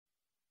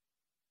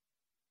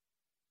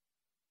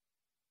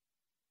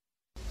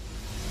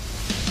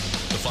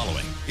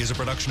is a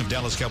production of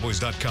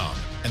DallasCowboys.com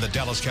and the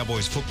Dallas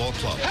Cowboys Football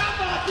Club.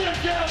 How about them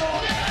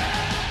Cowboys?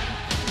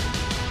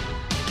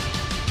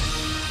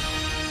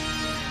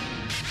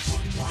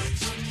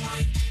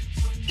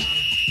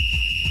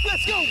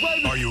 Let's go,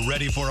 baby. Are you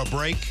ready for a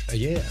break?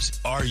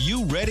 Yes. Are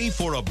you ready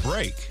for a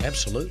break?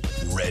 Absolutely.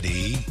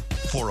 Ready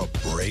for a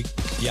break?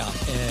 Yeah,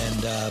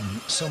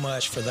 and so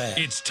much for that.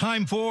 It's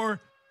time for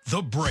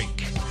The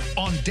Break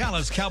on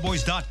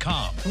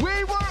DallasCowboys.com.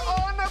 We were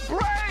on the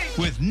break.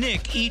 With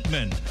Nick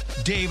Eatman,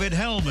 David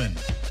Hellman,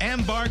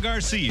 Ambar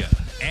Garcia,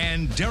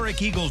 and Derek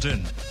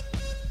Eagleton.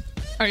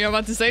 Are you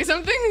about to say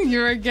something?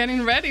 You're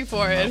getting ready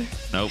for it.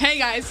 Nope. Hey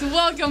guys,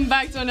 welcome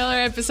back to another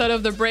episode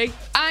of The Break.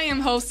 I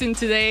am hosting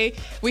today.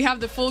 We have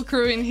the full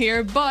crew in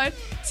here, but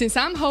since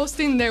I'm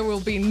hosting, there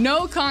will be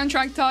no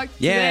contract talk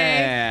today.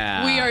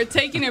 Yeah. We are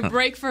taking a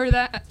break from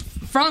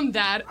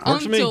that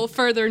until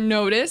further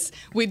notice.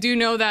 We do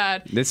know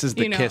that This is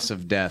the kiss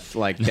of death.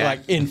 Like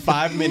in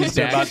 5 minutes,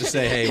 they're about to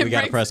say, hey, we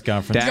got a press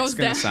conference. Dak's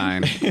going to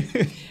sign.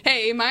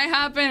 Hey, it might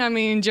happen. I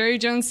mean, Jerry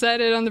Jones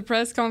said it on the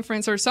press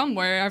conference or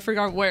somewhere. I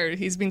forgot where.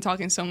 He's been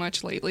talking so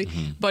much lately.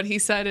 But he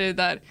said it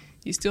that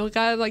you still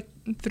got like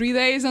 3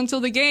 days until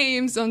the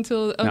games,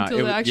 until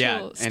the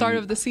actual start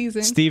of the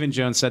season. Stephen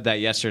Jones said that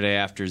yesterday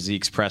after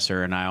Zeke's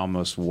presser, and I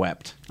almost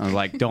wept. I was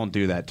like, don't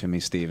do that to me,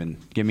 Stephen.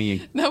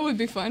 That would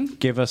be fun.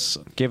 Give us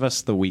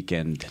the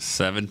weekend.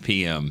 7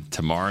 p.m.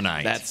 tomorrow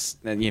night.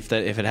 If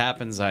it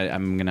happens,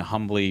 I'm going to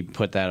humbly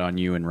put that on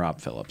you and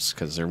Rob Phillips,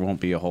 because there won't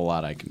be a whole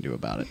lot I can do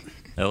about it.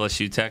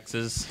 LSU,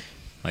 Texas.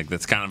 Like,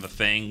 that's kind of a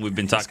thing we've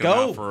been talking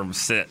about for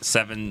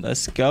 7.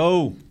 Let's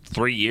go.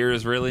 3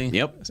 years, really.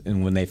 Yep.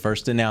 And when they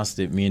first announced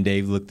it, me and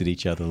Dave looked at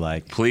each other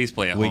like, please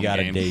play a home game. We got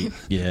a date.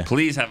 Yeah.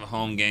 Please have a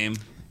home game.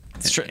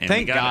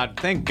 Thank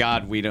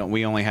God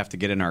we only have to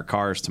get in our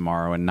cars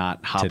tomorrow and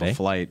not hop Today? a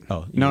flight.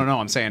 Oh, no, yeah.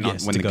 I'm saying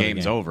Yes, when to the go to the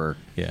game's game. over.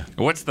 Yeah.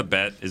 What's the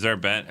bet? Is there a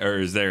bet, or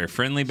is there a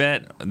friendly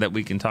bet that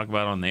we can talk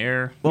about on the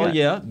air? Well,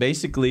 yeah,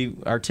 basically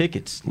our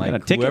tickets. Like a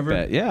ticket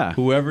bet, yeah.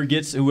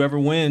 Whoever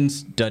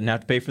wins doesn't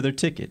have to pay for their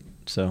ticket.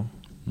 So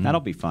That'll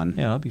be fun.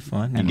 yeah, it'll be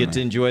fun. You get to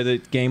enjoy the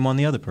game on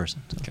the other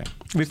person. So. Okay.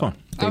 It'll be fun.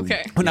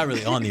 Okay. Well, not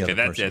really on the other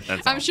Okay, that's person. it.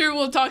 That's I'm all. sure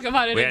we'll talk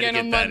about it We had to again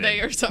get on that Monday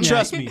in. or something.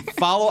 Trust me.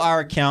 Follow our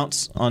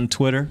accounts on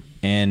Twitter,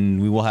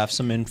 and we will have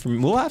some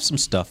We'll have some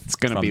stuff. It's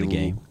going to from be the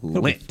game.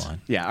 It'll lit. be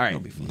fun. Yeah, all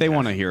right. They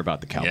want to hear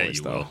about the Cowboys,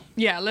 you though. will.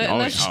 Yeah,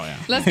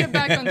 let's get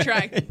back on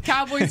track.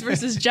 Cowboys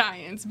versus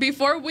Giants.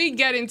 Before we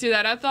get into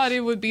that, I thought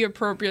it would be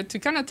appropriate to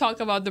kind of talk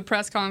about the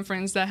press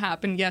conference that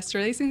happened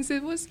yesterday, since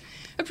it was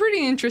a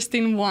pretty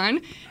interesting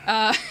one.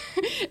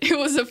 It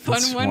was a fun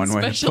That's one, one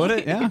way to put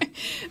it, yeah.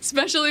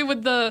 especially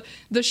with the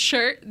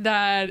shirt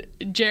that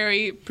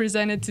Jerry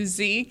presented to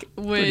Zeke,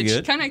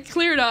 which kind of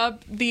cleared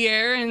up the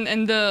air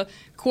and the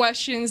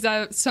questions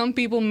that some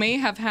people may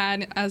have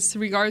had as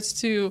regards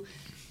to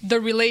the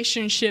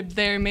relationship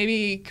there,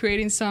 maybe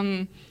creating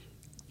some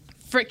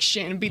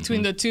friction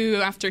between the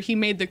two after he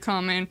made the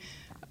comment,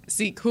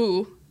 Zeke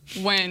who,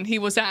 when he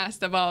was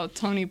asked about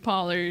Tony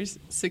Pollard's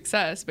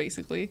success,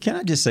 basically. Can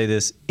I just say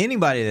this?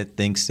 Anybody that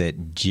thinks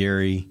that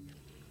Jerry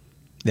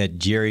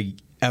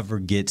ever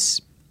gets,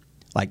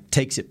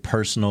 takes it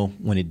personal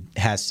when it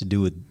has to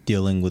do with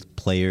dealing with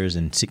players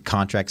and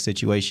contract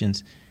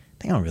situations,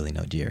 they don't really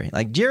know Jerry.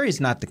 Jerry's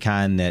not the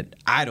kind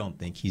I don't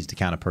think he's the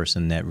kind of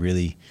person that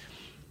really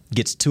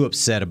gets too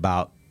upset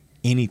about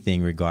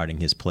anything regarding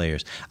his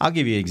players. I'll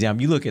give you an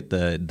example. You look at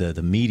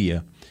the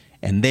media,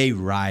 and they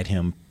ride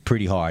him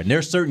pretty hard. And there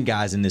are certain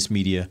guys in this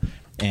media,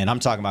 and I'm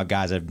talking about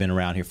guys that have been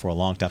around here for a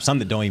long time, some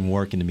that don't even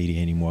work in the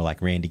media anymore,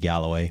 like Randy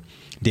Galloway,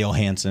 Dale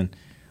Hansen.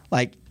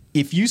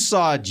 If you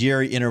saw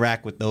Jerry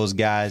interact with those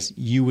guys,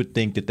 you would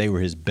think that they were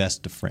his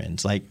best of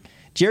friends.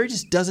 Jerry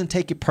just doesn't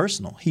take it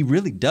personal. He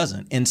really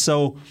doesn't. And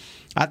so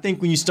I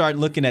think when you start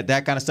looking at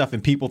that kind of stuff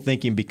and people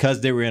thinking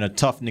because they were in a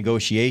tough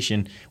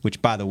negotiation,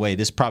 which, by the way,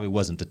 this probably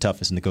wasn't the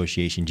toughest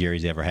negotiation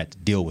Jerry's ever had to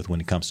deal with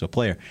when it comes to a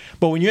player.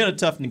 But when you're in a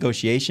tough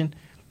negotiation,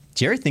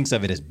 Jerry thinks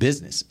of it as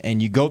business.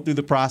 And you go through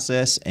the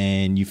process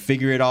and you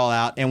figure it all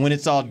out. And when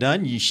it's all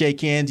done, you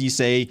shake hands, you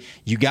say,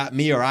 you got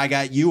me or I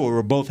got you, or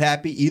we're both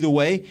happy either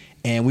way,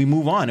 and we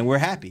move on and we're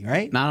happy,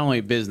 right? Not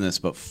only business,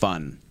 but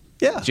fun.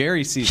 Yeah.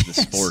 Jerry sees the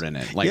sport in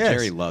it. Yes.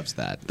 Jerry loves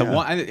that.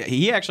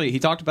 He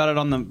talked about it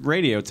on the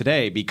radio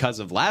today because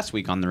of last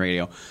week on the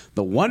radio.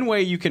 The one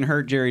way you can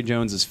hurt Jerry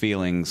Jones's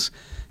feelings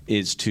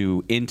is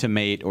to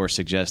intimate or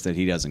suggest that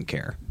he doesn't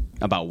care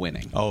about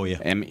winning. Oh, yeah.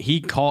 And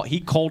he cold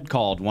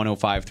called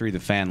 105.3 The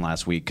Fan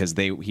last week because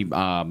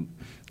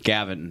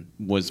Gavin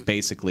was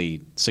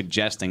basically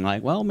suggesting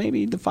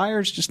maybe the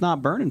fire's just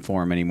not burning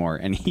for him anymore,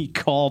 and he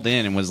called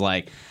in and was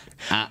like,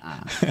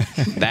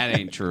 that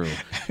ain't true.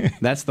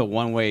 That's the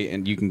one way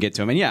and you can get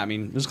to him. And yeah, I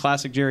mean, it was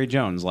classic Jerry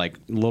Jones,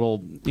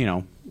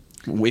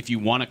 if you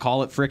want to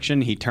call it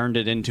friction, he turned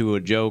it into a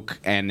joke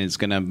and is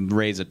going to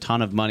raise a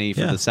ton of money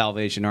for the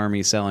Salvation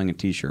Army selling a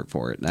T-shirt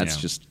for it. That's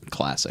just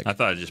classic. I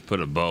thought I just put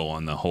a bow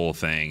on the whole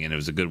thing, and it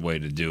was a good way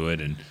to do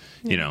it. And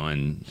You know,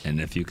 and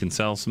if you can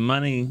sell some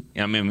money,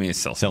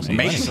 sell some money.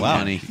 Make some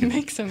money.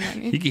 Make some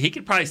money. He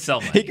could probably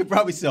sell money. He could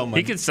probably sell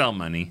money. He could sell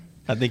money.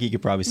 I think he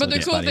could probably sell But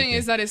the cool thing anything.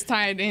 is that it's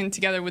tied in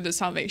together with the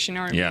Salvation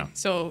Army. Yeah.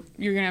 So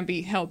you're going to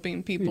be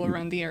helping people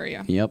around the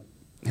area. Yep.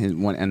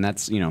 And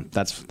that's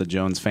the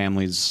Jones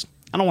family's,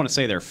 I don't want to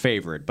say their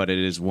favorite, but it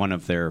is one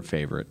of their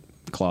favorite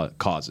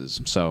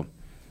causes. So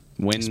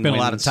spend a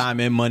lot of time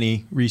and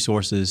money,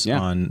 resources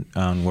on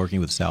working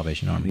with the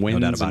Salvation Army. Wins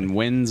no doubt about and it.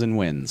 wins and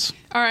wins.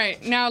 All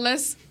right. Now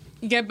let's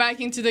get back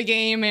into the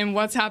game and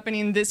what's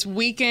happening this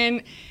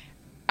weekend.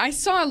 I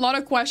saw a lot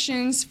of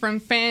questions from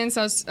fans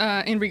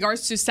in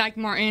regards to Zach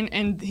Martin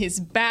and his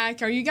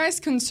back. Are you guys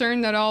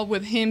concerned at all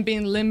with him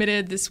being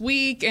limited this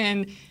week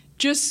and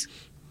just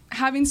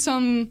having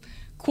some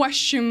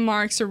question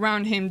marks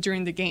around him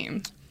during the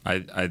game?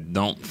 I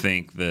don't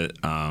think that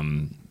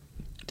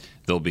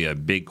there'll be a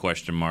big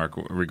question mark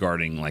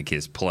regarding like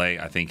his play.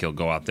 I think he'll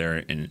go out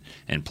there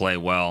and play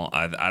well.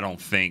 I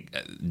don't think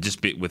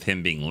with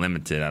him being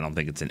limited, I don't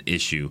think it's an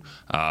issue.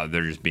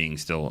 They're just being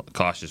still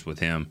cautious with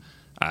him.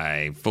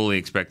 I fully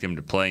expect him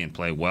to play and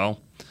play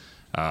well.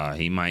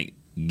 He might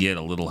get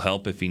a little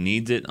help if he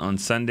needs it on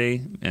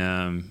Sunday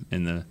in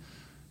the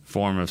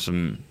form of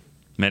some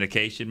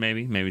medication,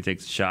 maybe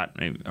takes a shot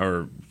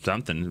or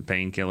something,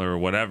 painkiller or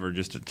whatever,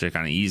 just to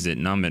kind of ease it,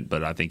 numb it.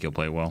 But I think he'll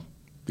play well.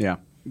 Yeah.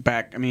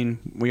 Back,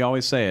 we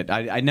always say it.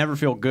 I never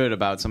feel good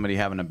about somebody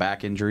having a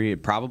back injury.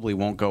 It probably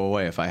won't go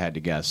away if I had to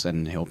guess,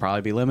 and he'll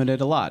probably be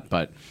limited a lot.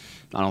 But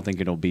I don't think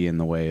it'll be in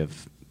the way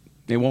of.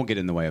 It won't get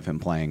in the way of him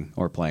playing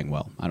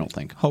well, I don't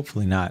think.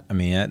 Hopefully not.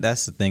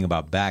 That's the thing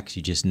about backs.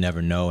 You just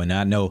never know. And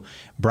I know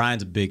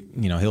Brian's a big,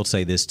 he'll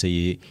say this to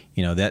you,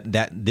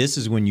 that this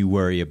is when you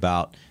worry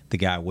about the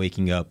guy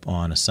waking up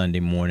on a Sunday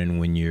morning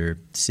when you're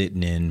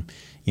sitting in,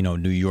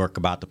 New York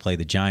about to play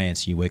the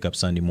Giants. You wake up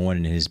Sunday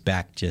morning and his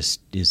back just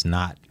is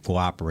not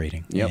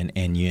cooperating. Yep.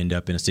 And you end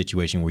up in a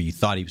situation where you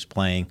thought he was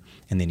playing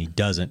and then he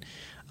doesn't.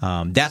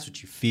 That's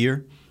what you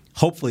fear.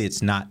 Hopefully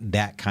it's not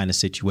that kind of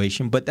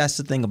situation, but that's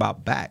the thing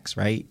about backs,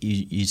 right?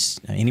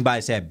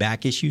 Anybody's had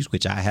back issues,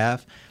 which I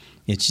have,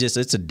 it's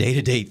a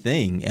day-to-day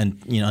thing,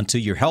 and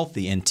until you're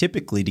healthy. And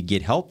typically, to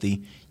get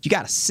healthy, you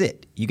got to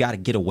sit, you got to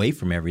get away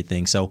from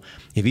everything. So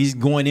if he's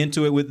going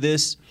into it with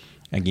this,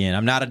 again,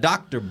 I'm not a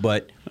doctor,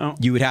 but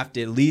you would have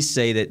to at least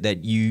say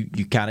that you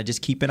kind of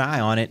just keep an eye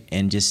on it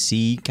and just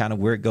see kind of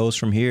where it goes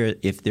from here.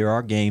 If there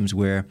are games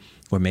where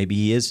maybe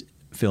he is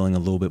feeling a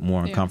little bit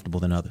more uncomfortable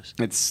than others.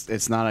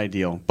 It's not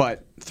ideal,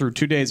 but through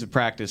 2 days of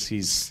practice,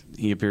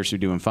 he appears to be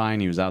doing fine.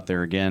 He was out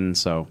there again,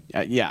 so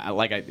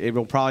it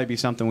will probably be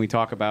something we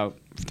talk about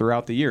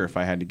throughout the year if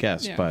I had to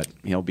guess. Yeah. But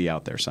he'll be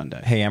out there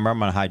Sunday. Hey, Amber, I'm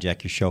going to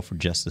hijack your show for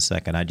just a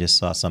second. I just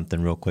saw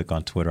something real quick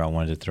on Twitter I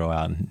wanted to throw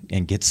out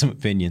and get some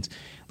opinions.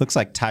 Looks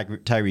like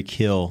Tyreek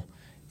Hill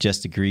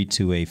just agreed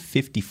to a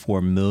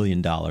 $54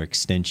 million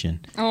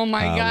extension. Oh,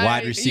 my God.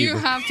 Wide receiver. You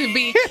have to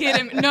be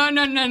kidding me.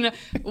 No.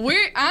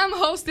 I'm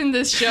hosting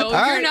this show.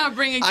 You're not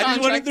bringing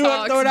contract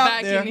talks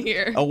back in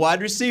here. A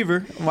wide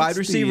receiver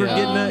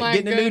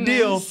getting a new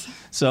deal.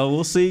 So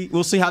we'll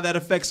see how that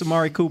affects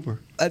Amari Cooper.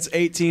 That's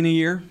 $18 a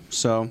year,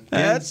 so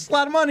that's a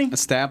lot of money.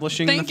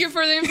 Establishing. Thank you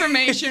for the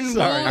information.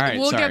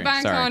 We'll get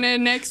back on it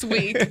next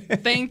week.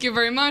 Thank you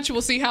very much.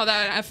 We'll see how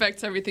that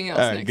affects everything else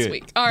next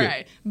week. All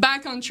right,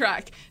 back on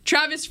track.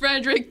 Travis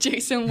Frederick,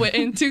 Jason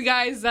Witten, two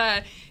guys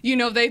that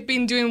they've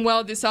been doing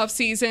well this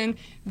offseason.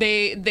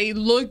 They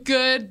look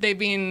good.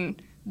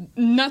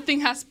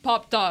 Nothing has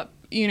popped up,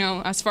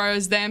 as far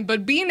as them.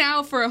 But being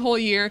out for a whole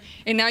year,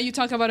 and now you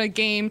talk about a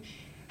game.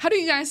 How do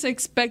you guys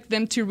expect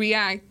them to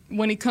react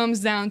when it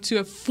comes down to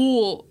a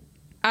full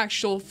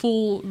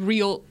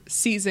real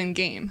season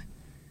game?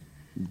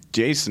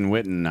 Jason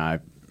Witten,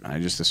 I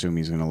just assume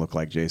he's going to look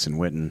like Jason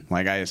Witten.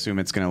 Like, I assume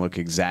it's going to look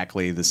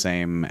exactly the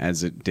same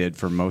as it did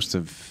for most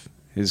of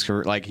his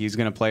career. Like, he's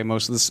going to play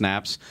most of the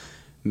snaps.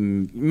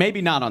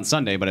 Maybe not on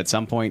Sunday, but at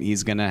some point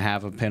he's going to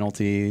have a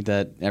penalty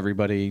that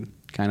everybody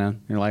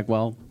you're like,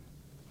 well,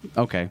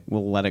 okay,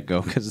 we'll let it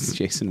go because it's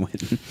Jason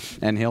Witten.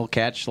 And he'll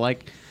catch,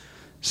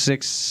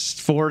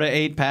 4 to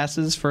 8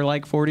 passes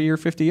for 40 or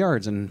 50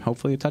 yards and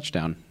hopefully a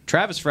touchdown.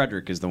 Travis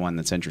Frederick is the one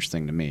that's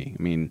interesting to me.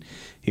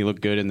 He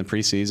looked good in the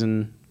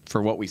preseason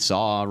for what we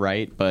saw,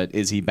 right? But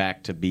is he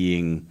back to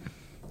being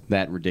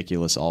that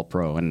ridiculous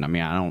All-Pro? And I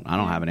don't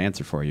have an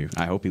answer for you.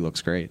 I hope he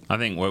looks great. I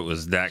think what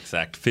was Dak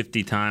sacked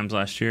 50 times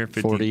last year?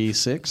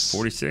 46.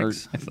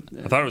 46. I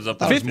thought it was up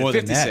to 50, more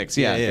than 56.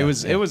 That.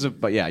 Yeah.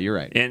 But yeah, you're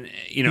right. And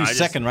he was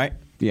second, right?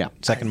 Yeah,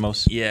 second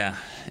most. Yeah,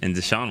 and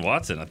Deshaun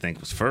Watson, I think,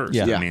 was first.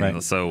 Yeah,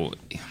 right. So,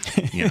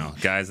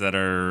 guys that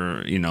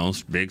are,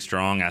 big,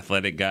 strong,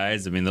 athletic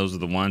guys. Those are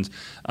the ones.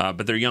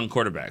 But they're young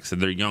quarterbacks. So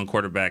they're young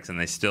quarterbacks, and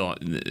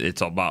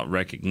it's all about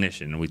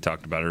recognition. We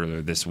talked about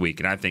earlier this week,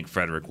 and I think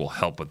Frederick will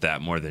help with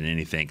that more than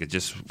anything. It's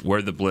just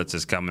where the blitz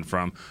is coming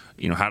from,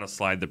 how to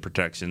slide the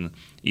protection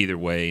either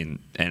way,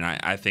 and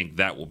I think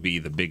that will be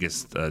the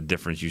biggest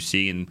difference you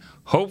see, and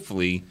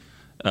hopefully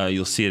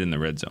you'll see it in the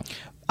red zone.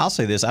 I'll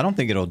say this. I don't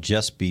think it'll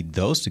just be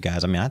those two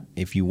guys.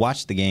 If you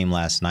watched the game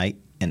last night,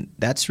 And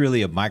that's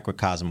really a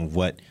microcosm of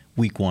what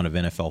week one of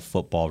NFL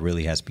football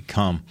really has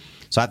become.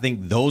 So I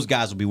think those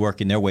guys will be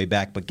working their way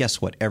back. But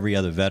guess what? Every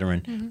other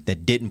veteran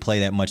that didn't play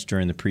that much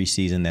during the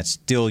preseason, that's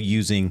still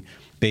using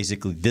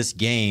basically this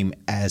game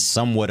as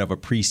somewhat of a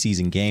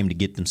preseason game to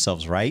get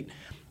themselves right,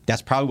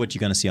 that's probably what you're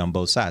going to see on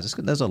both sides.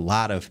 There's a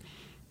lot of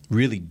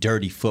really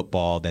dirty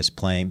football that's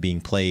being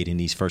played in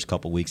these first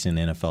couple weeks in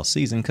the NFL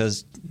season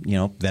because,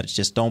 vets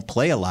just don't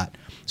play a lot.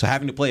 So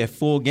having to play a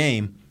full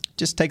game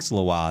just takes a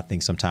little while, I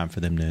think, sometime for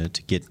them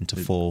to get into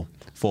full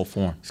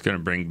form. It's going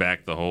to bring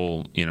back the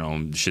whole,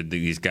 should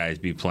these guys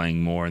be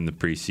playing more in the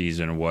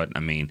preseason or what? I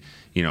mean,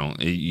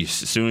 as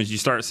soon as you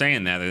start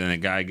saying that, then a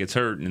guy gets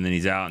hurt and then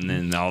he's out, and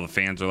then all the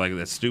fans are like,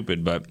 that's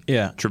stupid. But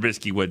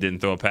Trubisky, didn't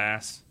throw a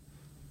pass?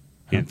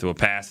 He didn't throw a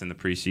pass in the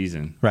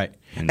preseason. Right.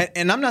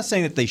 And I'm not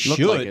saying that they should.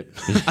 Like it.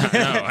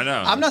 I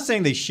know. I'm not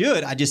saying they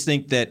should. I just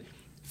think that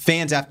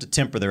fans have to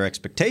temper their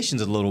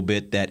expectations a little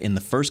bit that in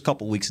the first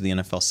couple weeks of the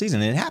NFL season,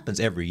 and it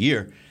happens every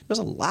year, there's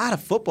a lot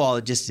of football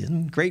that just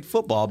isn't great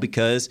football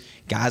because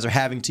guys are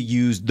having to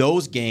use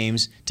those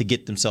games to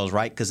get themselves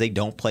right because they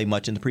don't play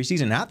much in the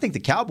preseason. And I think the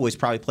Cowboys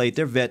probably played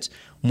their vets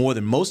more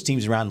than most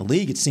teams around the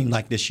league, it seemed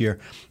like this year,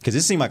 because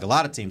it seemed like a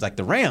lot of teams, like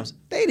the Rams,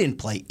 they didn't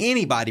play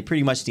anybody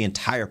pretty much the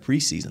entire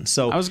preseason.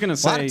 So I was gonna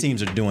say, a lot of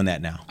teams are doing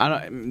that now.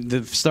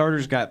 The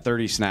starters got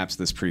 30 snaps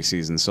this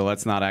preseason, so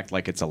let's not act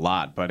like it's a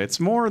lot, but it's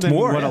more than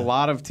what a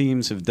lot of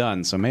teams have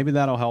done. So maybe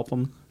that'll help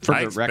them.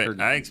 I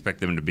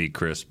expect them to be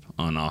crisp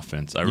on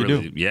offense.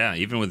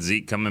 Even with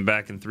Zeke coming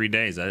back in 3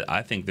 days,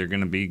 I think they're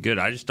going to be good.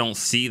 I just don't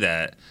see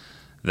that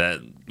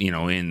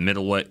in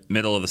middle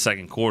of the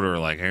second quarter,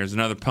 like here's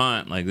another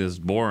punt, like this is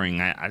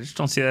boring. I just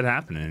don't see that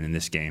happening in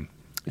this game.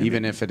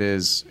 Even if it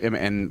is,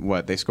 and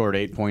what they scored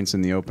 8 points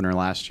in the opener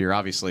last year.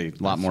 Obviously, a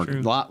lot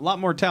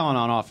more talent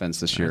on offense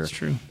this year. That's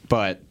true.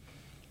 But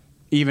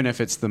even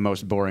if it's the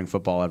most boring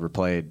football ever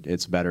played,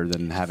 it's better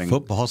than having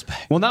football's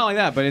back. Well, not only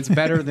that, but it's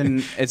better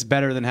than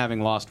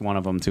having lost one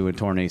of them to a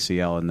torn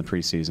ACL in the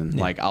preseason.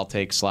 Yeah. Like I'll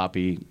take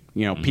sloppy.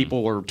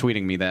 People were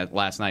tweeting me that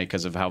last night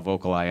because of how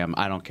vocal I am.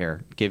 I don't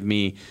care. Give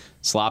me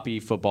sloppy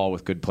football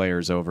with good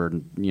players over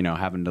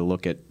having to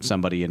look at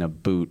somebody in a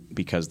boot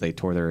because they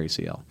tore their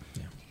ACL.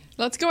 Yeah.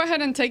 Let's go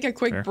ahead and take a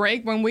quick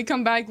break. When we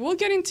come back, we'll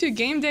get into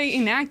game day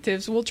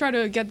inactives. We'll try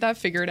to get that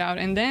figured out,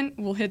 and then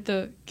we'll hit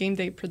the game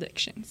day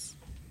predictions.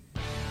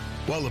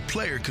 While a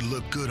player could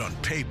look good on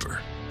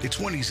paper, it's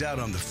when he's out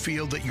on the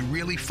field that you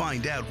really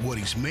find out what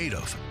he's made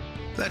of.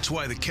 That's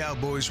why the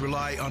Cowboys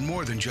rely on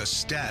more than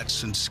just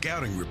stats and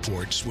scouting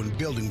reports when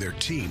building their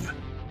team.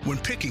 When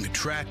picking a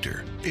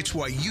tractor, it's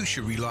why you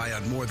should rely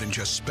on more than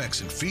just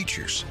specs and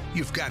features.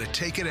 You've got to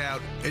take it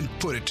out and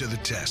put it to the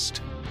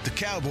test. The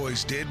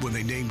Cowboys did when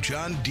they named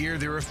John Deere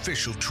their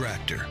official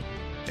tractor.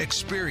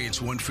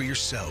 Experience one for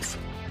yourself.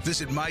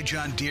 Visit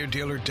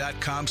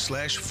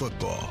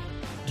myjohndeeredealer.com/football.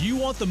 Do you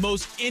want the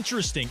most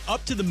interesting,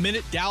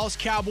 up-to-the-minute Dallas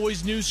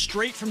Cowboys news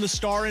straight from the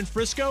Star in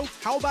Frisco?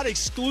 How about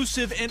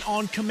exclusive and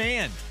on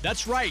command?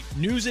 That's right,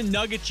 news and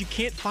nuggets you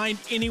can't find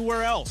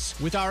anywhere else.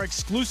 With our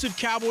exclusive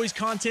Cowboys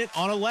content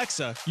on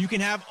Alexa, you can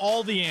have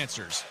all the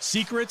answers,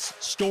 secrets,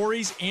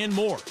 stories, and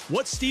more.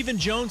 What's Stephen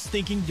Jones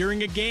thinking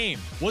during a game?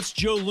 What's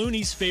Joe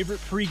Looney's favorite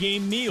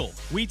pregame meal?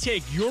 We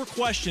take your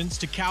questions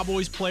to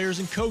Cowboys players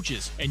and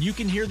coaches, and you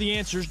can hear the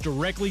answers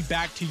directly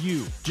back to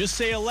you. Just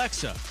say,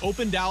 Alexa,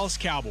 open Dallas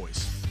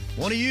Cowboys.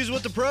 Want to use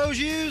what the pros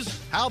use?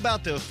 How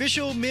about the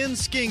official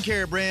men's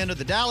skincare brand of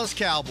the Dallas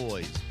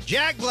Cowboys,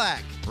 Jack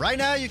Black. Right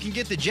now you can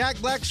get the Jack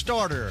Black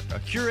Starter, a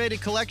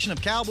curated collection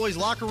of Cowboys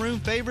locker room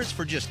favorites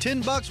for just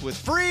 $10 with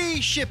free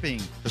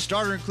shipping. The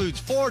starter includes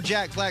 4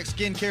 Jack Black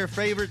skincare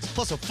favorites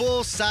plus a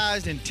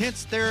full-sized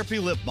intense therapy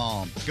lip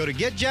balm. Go to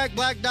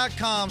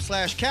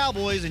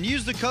getjackblack.com/Cowboys and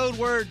use the code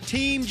word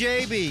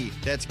TEAMJB.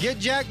 That's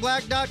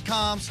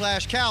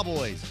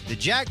getjackblack.com/Cowboys. The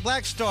Jack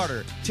Black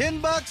Starter,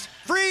 $10,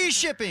 free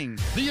shipping.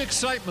 The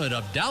excitement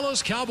of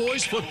Dallas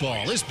Cowboys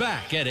football is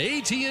back at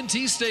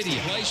AT&T Stadium.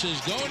 The place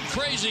is going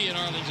crazy in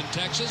Arlington,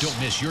 Texas. Don't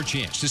miss your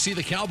chance to see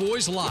the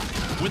Cowboys live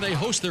when they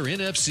host their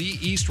NFC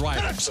East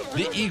rivals,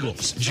 the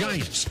Eagles,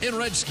 Giants, and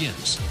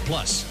Redskins,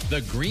 plus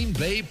the Green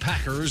Bay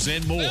Packers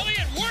and more.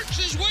 Elliott works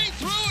his way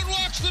through and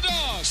walks the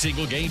dog.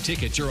 Single game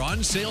tickets are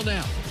on sale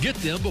now. Get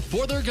them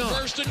before they're gone.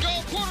 First and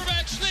goal,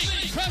 quarterback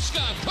sneak.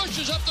 Prescott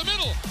pushes up the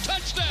middle.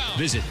 Touchdown.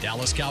 Visit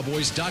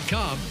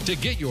DallasCowboys.com to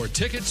get your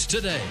tickets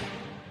today.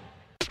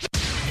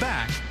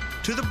 Back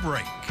to the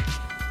break.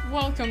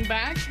 Welcome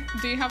back.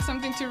 Do you have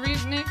something to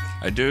read, Nick?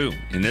 I do,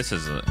 and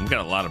we've got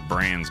a lot of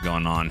brands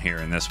going on here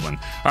in this one.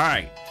 All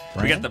right,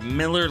 we got the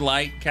Miller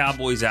Lite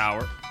Cowboys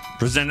Hour,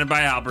 presented by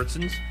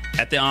Albertsons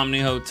at the Omni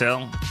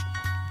Hotel.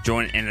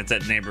 And it's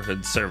at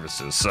Neighborhood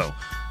Services. So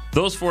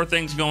those 4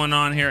 things going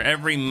on here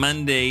every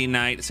Monday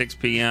night at 6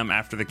 p.m.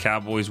 after the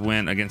Cowboys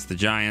win against the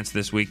Giants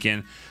this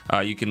weekend.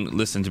 You can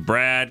listen to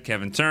Brad,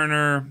 Kevin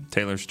Turner,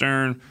 Taylor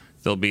Stern.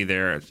 They'll be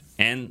there,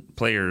 and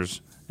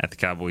players at the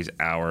Cowboys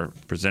Hour,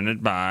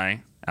 presented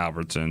by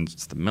Albertsons.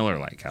 It's the Miller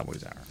Lite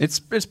Cowboys Hour. It's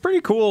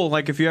pretty cool.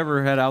 Like if you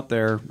ever head out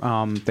there,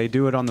 they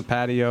do it on the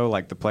patio.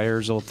 Like the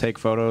players will take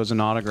photos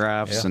and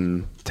autographs,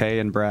 and Tay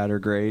and Brad are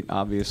great.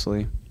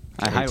 Obviously,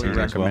 I highly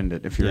recommend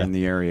it if you're in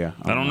the area.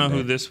 I don't know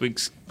who this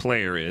week's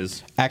player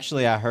is.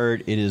 Actually, I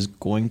heard it is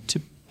going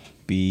to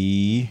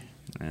be.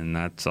 And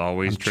that's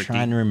always tricky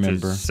trying to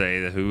remember.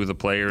 say who the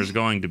player is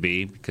going to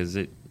be because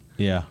it.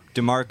 Yeah.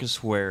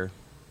 DeMarcus Ware.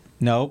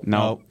 No,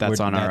 that's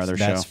on our other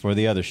show. That's for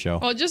the other show.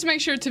 Well, just make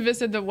sure to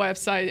visit the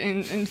website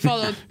and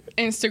follow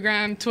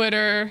Instagram,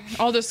 Twitter,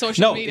 all the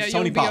social media. It's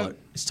Tony Pollard.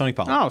 It's Tony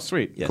Pollard. Oh,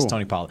 sweet. Yes, Cool.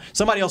 Tony Pollard.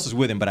 Somebody else is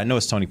with him, but I know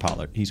it's Tony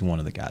Pollard. He's one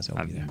of the guys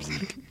over there. I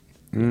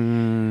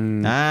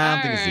don't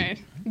All think it's right.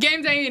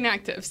 Game day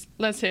inactives.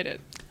 Let's hit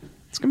it.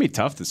 It's gonna be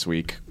tough this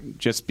week.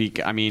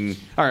 All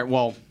right.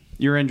 Well,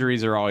 your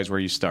injuries are always where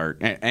you start,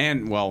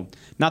 and well,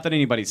 not that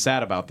anybody's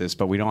sad about this,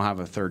 but we don't have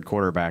a third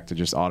quarterback to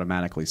just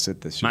automatically sit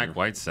this year. Mike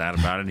White's sad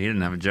about it. He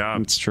didn't have a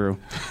job. It's true.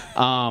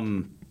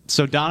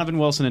 So Donovan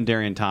Wilson and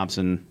Darian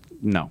Thompson,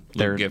 no,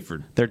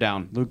 Gifford. They're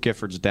down. Luke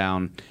Gifford's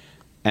down,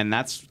 and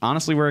that's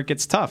honestly where it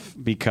gets tough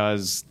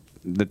because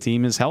the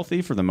team is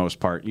healthy for the most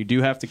part. You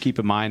do have to keep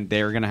in mind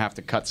they're going to have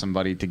to cut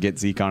somebody to get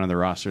Zeke onto the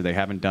roster. They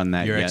haven't done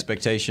that Your yet.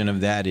 expectation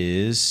of that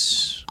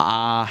is?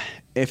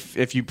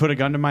 If you put a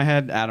gun to my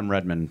head, Adam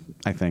Redmond,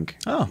 I think.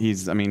 Oh.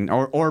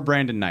 Or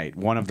Brandon Knight,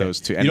 one of those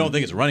two. You don't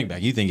think it's a running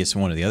back. You think it's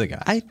one of the other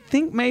guys. I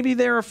think maybe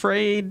they're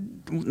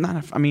afraid.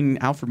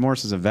 Alfred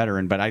Morris is a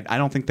veteran, but I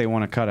don't think they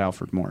want to cut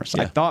Alfred Morris.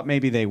 Yeah. I thought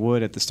maybe they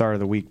would at the start of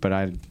the week, but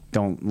I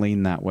don't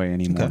lean that way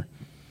anymore.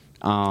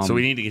 Okay. So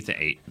we need to get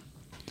to 8.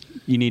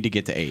 You need to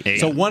get to 8.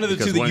 So one of the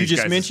two that you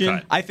just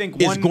mentioned, I think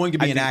is going to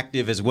be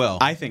inactive as well.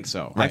 I think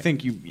so. Right. I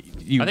think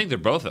I think they're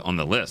both on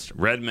the list,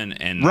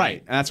 Redmond and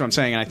right, and that's what I'm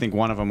saying. And I think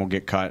one of them will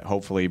get cut.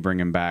 Hopefully, bring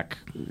him back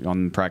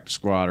on the practice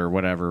squad or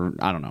whatever.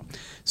 I don't know.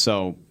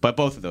 So, but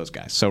both of those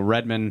guys. So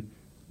Redmond,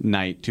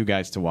 Knight, 2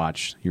 guys to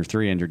watch. Your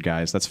 3 injured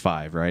guys. That's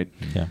 5, right?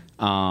 Yeah.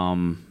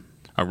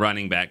 A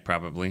running back,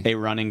 probably. A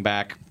running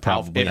back,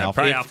 Probably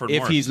Alfred if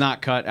Morris. he's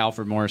not cut,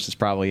 Alfred Morris is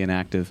probably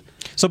inactive.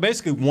 So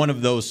basically, one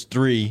of those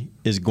 3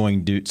 is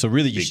going to. So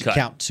really, you should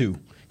count 2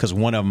 because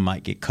one of them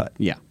might get cut.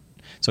 Yeah.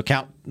 So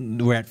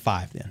we're at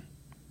 5 then.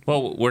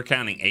 Well, we're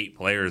counting 8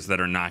 players that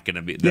are not going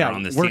to be. That are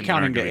on this we're team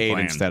counting that to aren't gonna be 8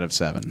 playing instead of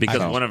 7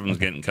 because one of them's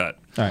getting cut.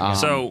 All right.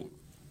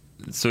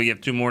 So you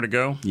have 2 more to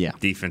go. Yeah.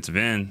 Defensive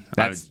end.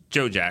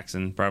 Joe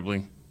Jackson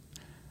probably.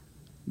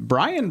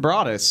 Brian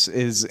Broaddus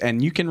is,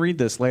 and you can read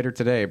this later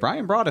today.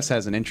 Brian Broaddus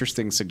has an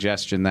interesting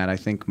suggestion that I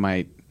think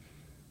might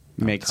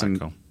make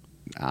some.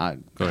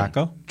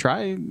 Taco?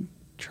 Try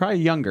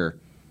younger.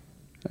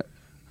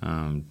 I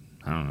don't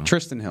know.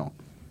 Tristan Hill.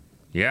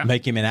 Yeah.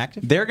 Make him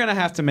inactive? They're going to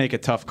have to make a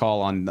tough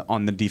call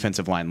on the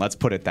defensive line. Let's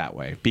put it that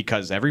way,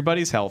 because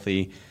everybody's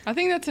healthy. I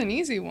think that's an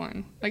easy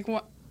one. Like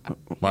what?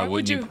 Why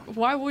would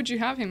you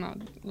have him out?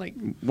 Like,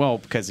 well,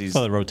 because he's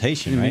the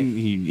rotation, right?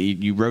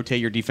 You rotate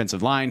your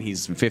defensive line.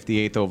 He's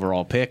 58th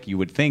overall pick. You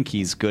would think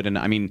he's good. And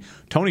I mean,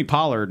 Tony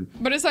Pollard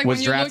but it's like was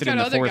when you drafted look in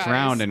at the other 4th guys.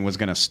 round and was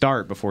going to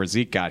start before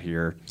Zeke got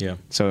here. Yeah.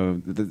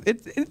 So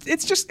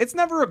it's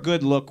never a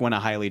good look when a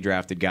highly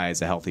drafted guy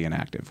is a healthy and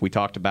active. We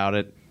talked about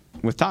it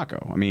with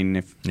Taco. I mean,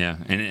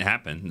 and it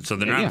happened. So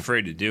they're not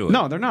afraid to do it.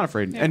 No, they're not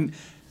afraid. Yeah. And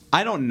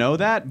I don't know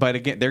that, but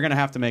again, they're going to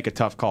have to make a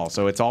tough call.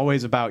 So it's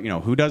always about,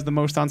 who does the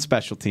most on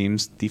special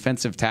teams,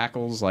 defensive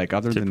tackles,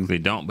 typically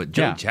don't. But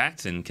Joe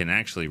Jackson can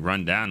actually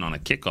run down on a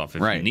kickoff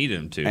if you need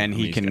him to. And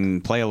he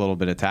can play a little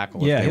bit of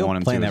tackle if they want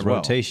him to. Play in that as well.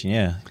 rotation,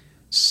 yeah.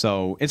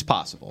 So it's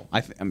possible. I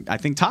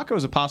think Taco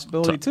is a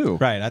possibility too.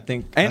 Right. I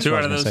think. And 2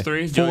 out of those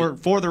 3.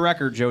 For the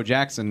record, Joe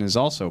Jackson is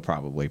also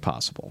probably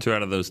possible. 2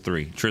 out of those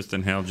 3.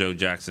 Tristan Hill, Joe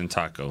Jackson,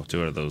 Taco.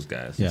 2 out of those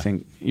guys. I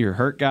think your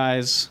hurt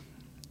guys,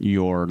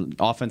 your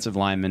offensive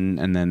linemen,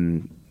 and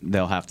then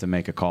they'll have to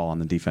make a call on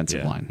the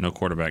defensive line. No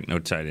quarterback, no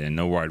tight end,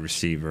 no wide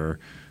receiver,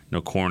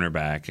 no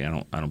cornerback.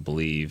 I don't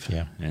believe.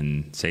 Yeah.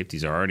 And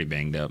safeties are already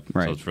banged up.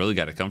 Right. So it's really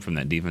got to come from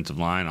that defensive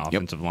line,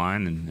 offensive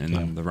line,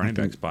 and the running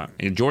back spot.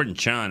 And Jordan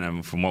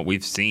Chun, from what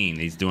we've seen,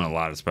 he's doing a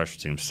lot of special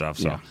team stuff.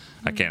 So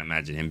I can't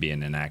imagine him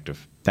being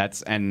inactive.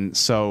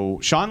 So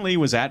Sean Lee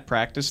was at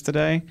practice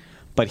today,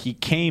 but he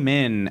came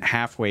in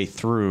halfway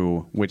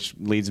through, which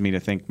leads me to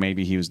think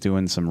maybe he was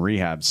doing some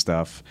rehab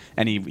stuff.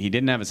 And he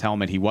didn't have his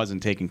helmet. He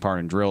wasn't taking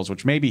part in drills,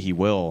 which maybe he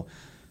will.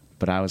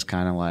 But I was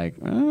kind of like,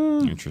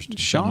 interesting.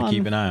 Sean,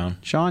 keep an eye on.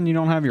 Sean, you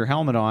don't have your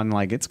helmet on.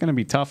 Like, it's going to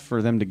be tough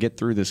for them to get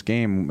through this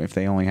game if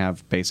they only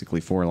have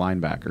basically 4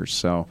 linebackers.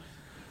 So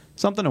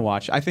something to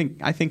watch. I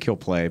think he'll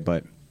play,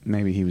 but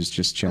maybe he was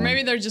just chilling. Or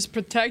maybe they're just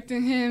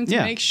protecting him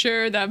to make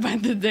sure that by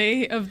the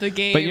day of the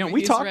game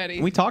he's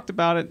ready. We talked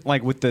about it,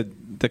 like with the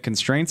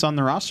constraints on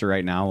the roster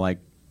right now. Like,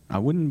 I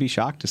wouldn't be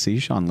shocked to see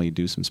Sean Lee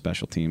do some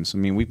special teams. I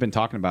mean, we've been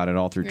talking about it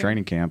all through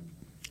training camp.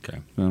 Okay,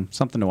 so,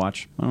 something to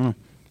watch. I don't know.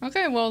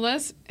 Okay, well,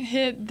 let's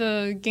hit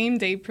the game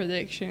day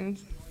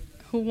predictions.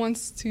 Who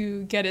wants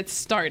to get it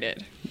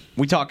started?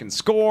 We talking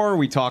score?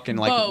 We talking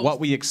like Both. what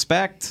we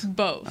expect?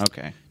 Both.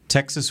 Okay.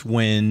 Texas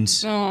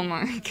wins. Oh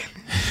my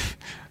God.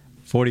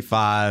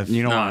 45.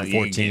 You don't No, want you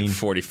ain't 14. getting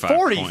 45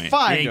 45 points. You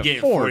ain't to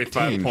getting 14.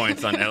 45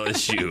 points on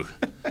LSU.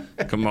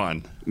 Come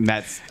on.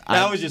 That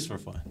was just for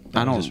fun.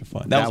 That was just for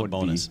fun. That was a would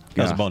bonus. be-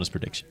 That was a yeah. bonus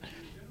prediction.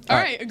 All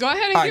right, go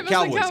ahead and give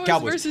us the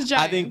Cowboys versus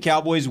Giants. I think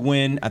Cowboys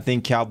win. I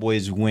think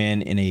Cowboys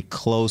win in a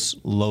close,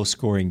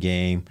 low-scoring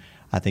game.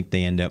 I think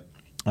they end up.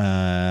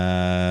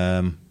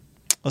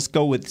 Let's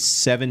go with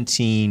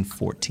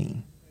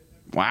 17-14.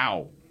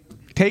 Wow.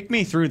 Take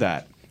me through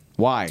that.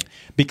 Why?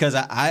 Because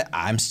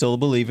I'm still a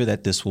believer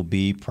that this will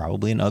be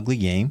probably an ugly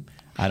game.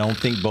 I don't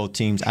think both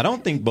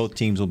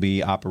teams will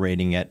be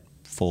operating at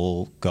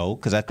full go,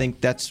 because I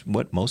think that's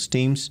what most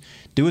teams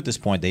do at this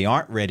point. They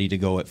aren't ready to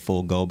go at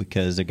full go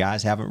because the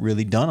guys haven't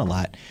really done a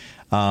lot.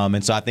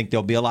 And so I think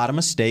there'll be a lot of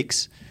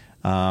mistakes.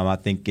 I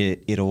think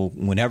it'll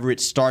whenever it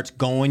starts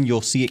going,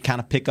 you'll see it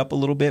kind of pick up a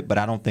little bit, but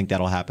I don't think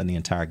that'll happen the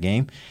entire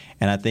game.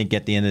 And I think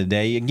at the end of the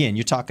day, again,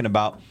 you're talking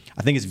about,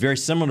 I think it's very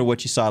similar to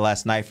what you saw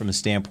last night from the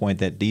standpoint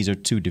that these are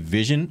two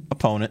division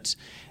opponents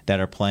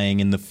that are playing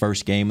in the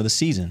first game of the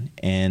season.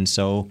 And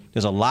so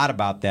there's a lot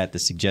about that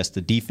suggests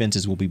the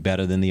defenses will be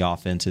better than the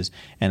offenses,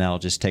 and that'll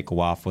just take a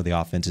while for the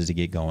offenses to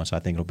get going. So I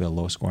think it'll be a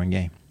low-scoring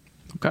game.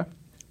 Okay.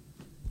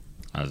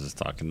 I was just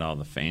talking to all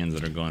the fans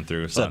that are going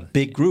through. It's a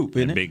big group,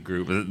 isn't it? Big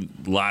group.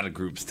 A lot of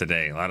groups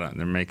today.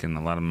 They're making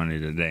a lot of money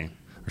today,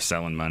 or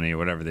selling money, or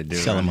whatever they do.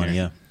 Selling money,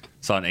 yeah.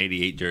 Saw an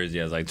 88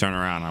 jersey. I was like, turn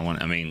around.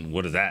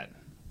 What is that?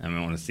 I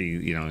want to see.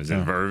 Is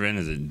it Vervin?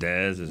 Is it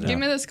Dez? Is Give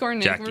me the score,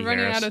 Nick. Jackie We're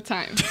running Harris? out of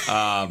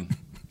time.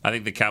 I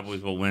think the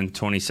Cowboys will win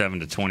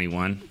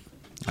 27-21.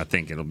 I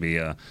think it'll be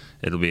a.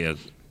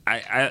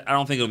 I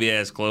don't think it'll be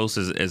as close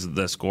as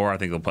the score. I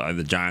think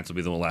the Giants will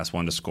be the last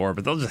one to score,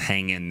 but they'll just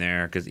hang in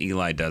there because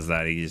Eli does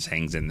that. He just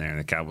hangs in there, and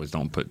the Cowboys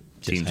don't put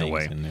teams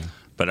away.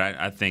 But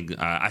I think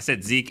I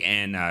said Zeke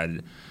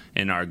and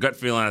in our gut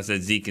feeling, I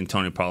said Zeke and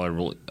Tony Pollard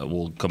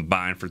will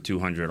combine for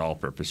 200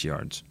 all-purpose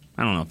yards.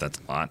 I don't know if that's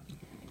a lot.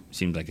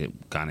 Seems like it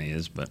kind of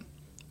is, but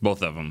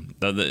both of them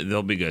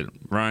they'll be good.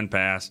 Run,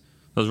 pass.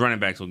 Those running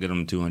backs will get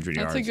them 200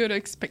 yards. That's a good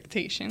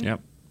expectation.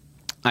 Yep.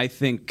 I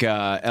think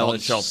Dalton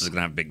Schultz is going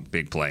to have a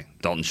big play.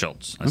 Dalton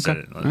Schultz. I said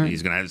it. Right.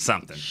 He's going to have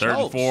something.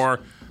 3rd and 4.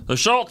 The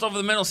Schultz over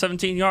the middle,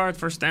 17 yards,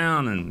 first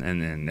down, and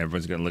then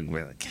everyone's going to look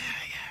away like, yeah.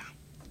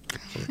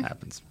 That's what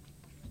happens.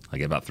 I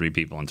get about 3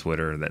 people on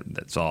Twitter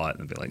that saw it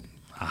and be like,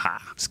 ha-ha.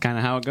 It's kind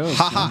of how it goes.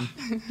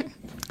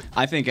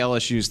 I think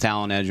LSU's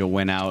talent edge will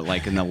win out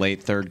like in the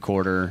late third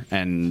quarter,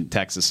 and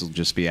Texas will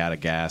just be out of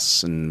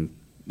gas and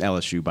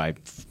LSU by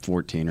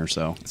 14 or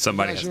so.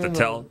 Somebody has to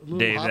tell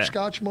Dave that.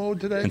 Hopscotch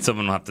mode today. And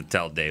someone will have to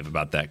tell Dave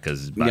about that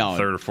because by the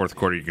third or fourth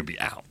quarter, you're going to be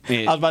out.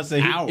 I was about to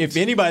say, if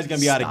anybody's going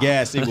to be out of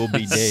gas, it will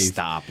be Dave.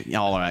 Stop.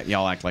 Y'all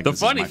act like The this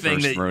funny is my thing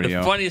first rodeo.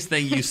 The funniest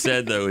thing you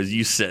said though is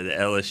you said that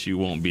LSU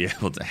won't be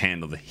able to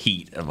handle the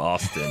heat of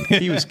Austin.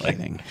 He was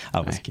kidding. I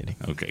was kidding.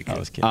 Okay, good. I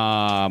was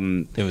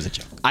kidding. It was a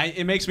joke.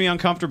 It makes me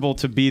uncomfortable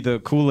to be the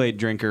Kool-Aid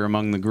drinker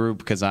among the group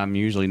because I'm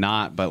usually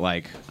not. But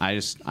like,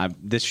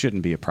 this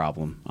shouldn't be a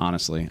problem,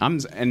 honestly.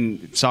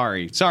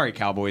 Sorry,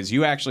 Cowboys.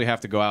 You actually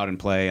have to go out and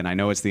play, and I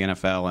know it's the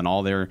NFL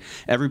and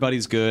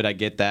everybody's good. I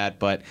get that,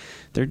 but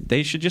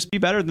they should just be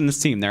better than this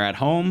team. They're at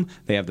home.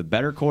 They have the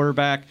better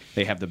quarterback.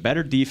 They have the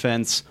better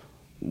defense.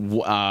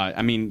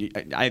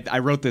 I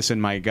wrote this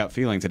in my gut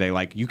feeling today.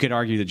 Like, you could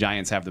argue the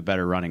Giants have the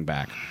better running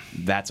back.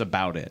 That's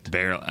about it.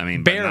 Barely. I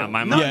mean, Barely. not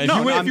my mind.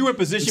 If you went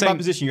position by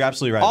position, you're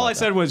absolutely right. All I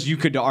said was you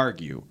could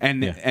argue.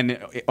 And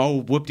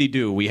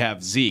whoop-de-doo, we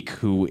have Zeke,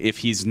 who, if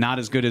he's not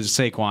as good as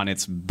Saquon,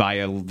 it's by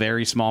a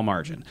very small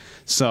margin.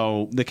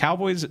 So the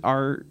Cowboys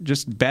are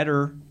just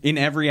better in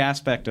every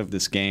aspect of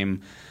this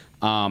game.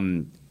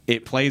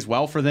 It plays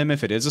well for them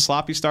if it is a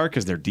sloppy start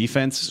because their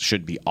defense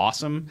should be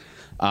awesome.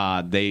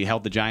 They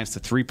held the Giants to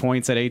 3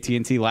 points at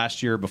AT&T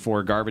last year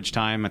before garbage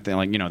time.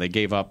 They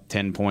gave up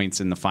 10 points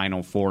in the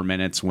final 4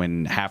 minutes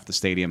when half the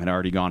stadium had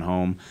already gone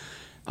home.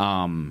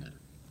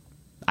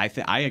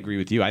 I agree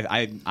with you.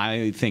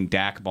 I think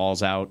Dak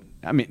balls out.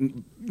 I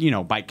mean,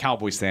 by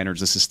Cowboy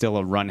standards, this is still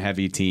a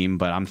run-heavy team,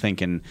 but I'm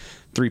thinking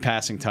 3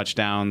 passing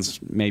touchdowns.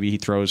 Maybe he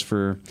throws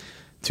for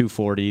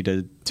 240 to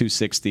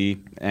 260,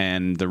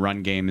 and the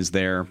run game is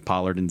there.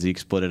 Pollard and Zeke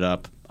split it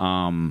up.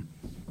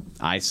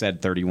 I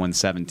said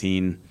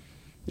 31-17.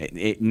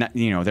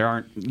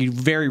 You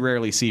very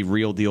rarely see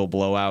real deal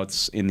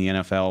blowouts in the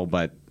NFL,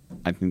 but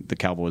I think the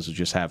Cowboys will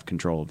just have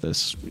control of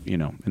this,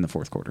 in the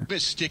fourth quarter.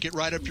 Stick it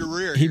right up your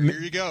rear. Here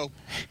you go.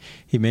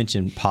 He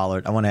mentioned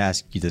Pollard. I want to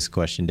ask you this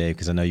question, Dave,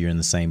 because I know you're in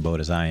the same boat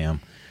as I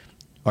am.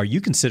 Are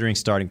you considering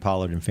starting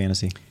Pollard in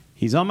fantasy?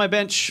 He's on my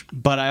bench,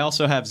 but I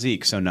also have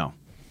Zeke, so no.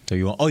 So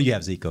you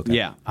have Zeke, okay?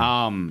 Yeah.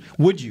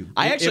 Would you?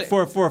 I actually,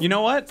 you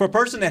know what? For a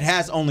person that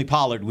has only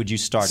Pollard, would you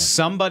start him?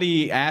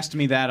 Somebody asked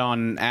me that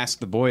on Ask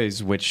the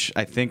Boys, which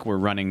I think we're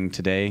running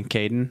today,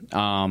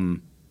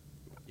 Caden.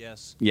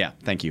 Yes. Yeah,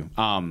 thank you.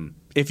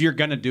 If you're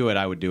going to do it,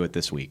 I would do it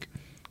this week.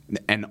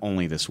 And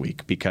only this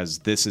week, because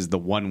this is the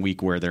 1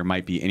 week where there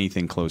might be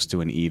anything close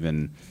to an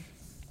even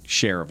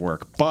share of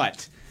work.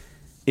 But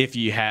if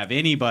you have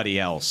anybody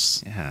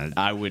else,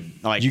 I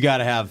would like. You got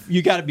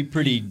to be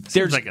pretty.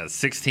 There's like a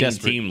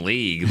 16-team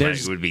league. Like,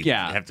 would be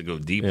have to go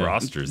deep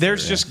rosters.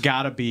 There's just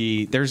got to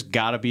be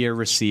a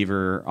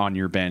receiver on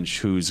your bench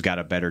who's got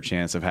a better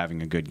chance of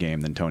having a good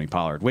game than Tony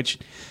Pollard, which.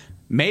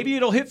 Maybe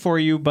it'll hit for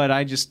you, but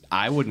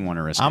I wouldn't want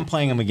to risk it. I'm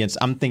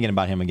thinking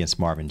about him against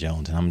Marvin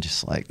Jones, and I'm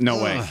just like,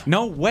 no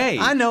way.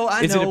 I know.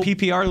 Is it a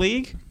PPR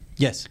league?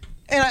 Yes.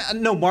 And I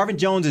know Marvin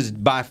Jones is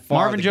by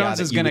far Marvin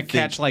Jones is going to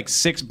catch like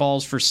 6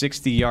 balls for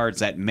 60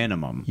 yards at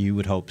minimum. You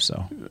would hope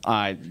so.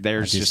 I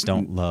just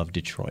don't love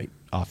Detroit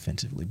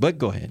offensively, but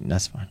go ahead,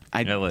 that's fine.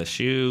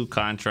 LSU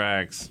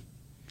contracts.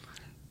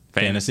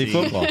 Fantasy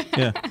football.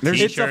 Yeah.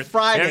 It's a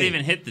Friday. They haven't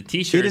even hit the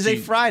T-shirts. It is a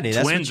Friday.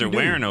 That's Twins are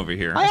wearing over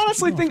here. I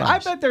honestly think I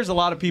bet there's a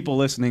lot of people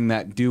listening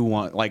that do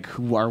want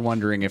who are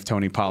wondering if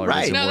Tony Pollard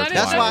is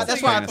worthwhile.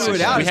 That's why I threw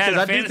it out. Because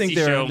I do think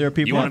there are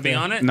people. You want to be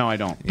on it? No, I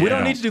don't. We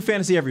don't need to do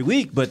fantasy every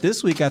week, but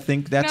this week I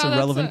think that's a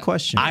relevant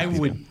question. I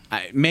would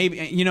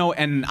maybe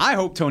and I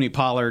hope Tony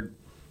Pollard.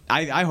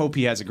 I hope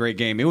he has a great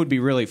game. It would be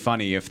really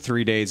funny if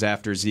 3 days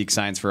after Zeke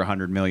signs for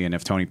 $100 million,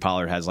 if Tony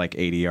Pollard has like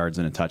 80 yards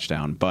and a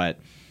touchdown, but.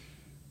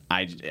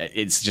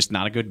 It's just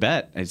not a good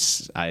bet.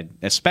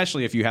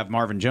 Especially if you have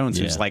Marvin Jones,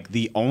 who's like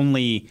the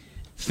only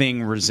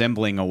thing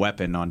resembling a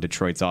weapon on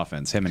Detroit's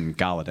offense. Him and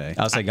Galladay.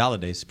 I would say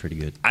Galladay's pretty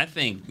good. I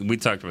think we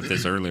talked about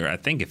this earlier. I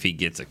think if he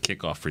gets a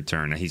kickoff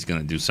return, he's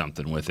going to do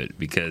something with it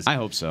because I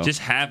hope so. Just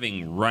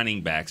having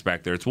running backs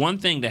back there, it's one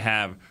thing to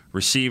have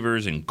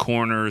receivers and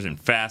corners and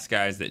fast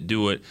guys that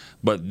do it,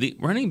 but the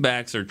running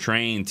backs are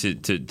trained to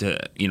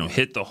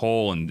hit the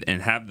hole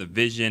and have the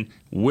vision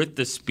with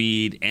the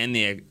speed and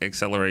the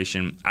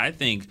acceleration. I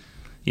think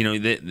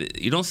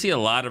you don't see a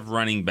lot of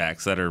running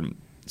backs that are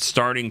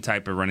starting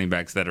type of running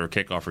backs that are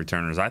kickoff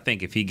returners. I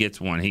think if he gets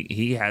one,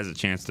 he has a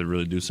chance to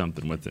really do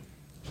something with it.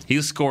 He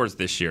scores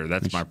this year.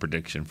 That's my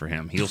prediction for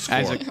him. He'll score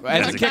as a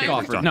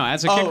kickoff returner. No,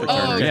 as a kick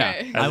returner.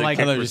 Okay.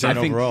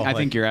 Yeah, I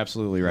think you're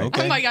absolutely right.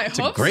 Okay. Oh my God, it's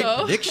a great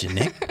prediction,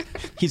 Nick.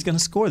 He's going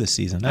to score this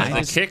season.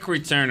 As a kick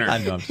returner. I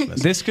know.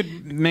 This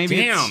could maybe.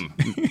 Damn.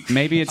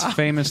 Maybe it's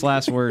famous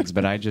last words,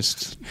 but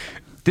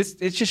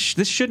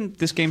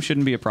this game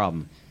shouldn't be a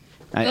problem.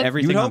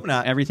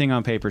 Everything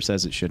on paper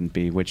says it shouldn't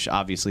be, which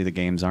obviously the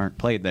games aren't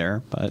played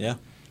there. But yeah.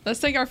 Let's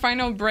take our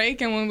final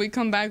break, and when we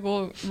come back,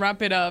 we'll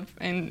wrap it up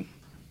and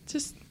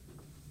just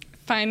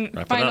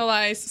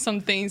finalize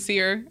some things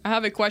here. I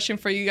have a question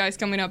for you guys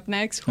coming up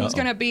next. Who's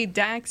going to be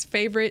Dak's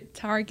favorite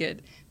target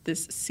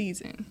this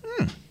season?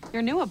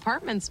 Your new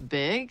apartment's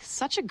big.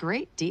 Such a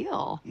great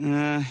deal.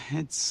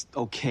 It's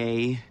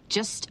okay.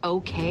 Just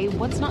okay?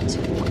 What's not to...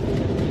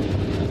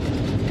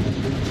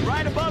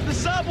 Right above the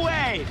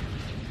subway!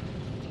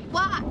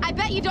 Well, I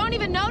bet you don't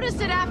even notice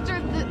it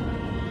after the...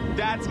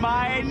 That's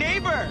my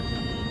neighbor,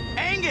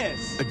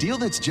 Angus. A deal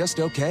that's just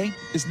okay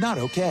is not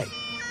okay.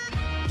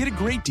 Get a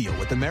great deal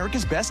with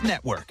America's Best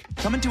Network.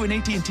 Come into an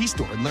AT&T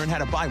store and learn how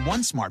to buy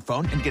one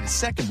smartphone and get a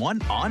second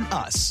one on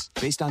us.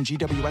 Based on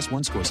GWS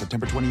 1 score,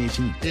 September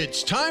 2018.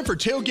 It's time for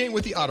Tailgate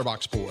with the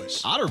OtterBox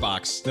boys.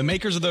 OtterBox? The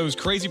makers of those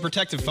crazy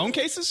protective phone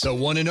cases? The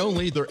one and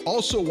only. They're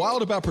also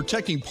wild about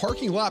protecting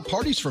parking lot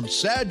parties from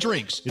sad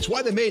drinks. It's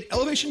why they made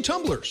Elevation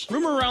tumblers.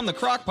 Rumor around the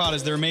crockpot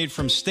is they're made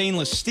from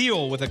stainless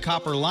steel with a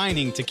copper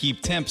lining to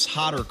keep temps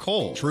hot or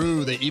cold.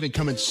 True. They even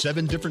come in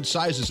 7 different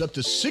sizes, up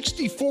to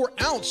 64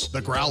 ounce,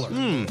 the Growler.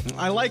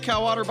 I like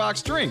how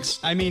OtterBox drinks.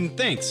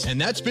 Thinks. And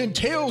that's been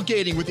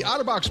Tailgating with the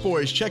OtterBox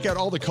boys. Check out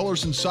all the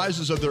colors and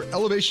sizes of their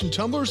Elevation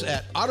tumblers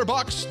at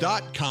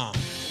OtterBox.com.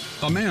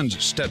 A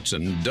man's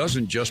Stetson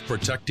doesn't just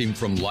protect him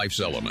from life's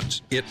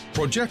elements. It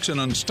projects an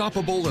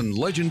unstoppable and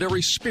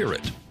legendary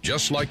spirit,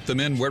 just like the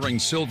men wearing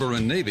silver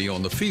and navy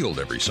on the field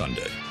every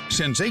Sunday.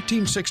 Since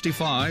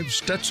 1865,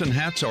 Stetson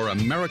hats are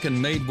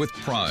American-made with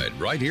pride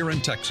right here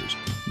in Texas.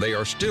 They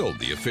are still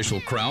the official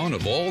crown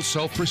of all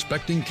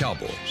self-respecting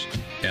cowboys.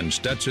 And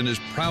Stetson is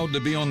proud to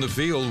be on the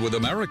field with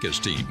America's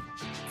team.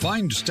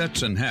 Find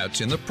Stetson hats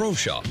in the Pro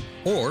Shop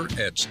or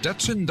at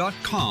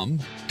Stetson.com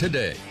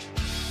today.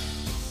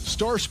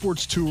 Star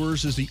Sports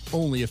Tours is the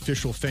only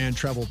official fan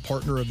travel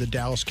partner of the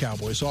Dallas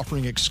Cowboys,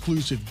 offering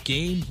exclusive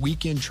game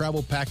weekend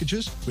travel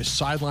packages with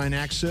sideline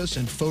access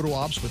and photo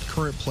ops with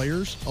current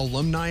players,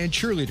 alumni, and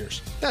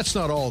cheerleaders. That's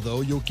not all,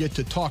 though. You'll get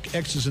to talk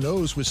X's and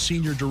O's with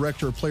Senior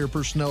Director of Player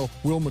Personnel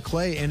Will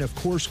McClay, and of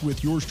course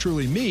with yours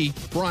truly, me,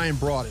 Brian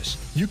Broaddus.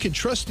 You can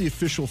trust the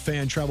official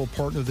fan travel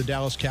partner of the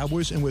Dallas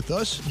Cowboys, and with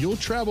us, you'll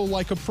travel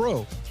like a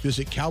pro.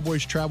 Visit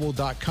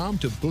cowboystravel.com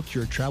to book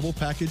your travel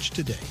package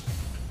today.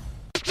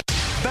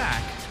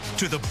 Back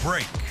to the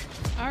break.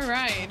 All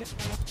right.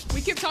 We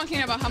keep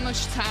talking about how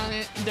much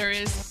talent there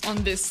is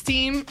on this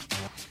team.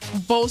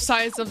 Both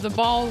sides of the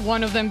ball,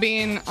 one of them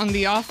being on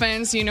the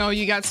offense. You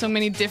got so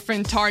many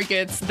different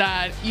targets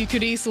that you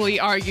could easily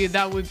argue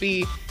that would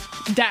be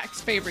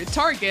Dak's favorite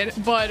target.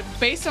 But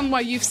based on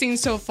what you've seen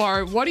so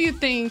far, what do you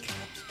think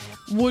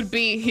would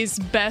be his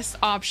best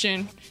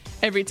option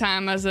every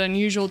time as an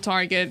unusual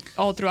target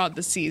all throughout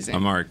the season?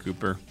 Amari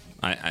Cooper.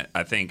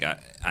 I think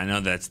I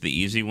know that's the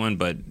easy one,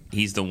 but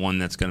he's the one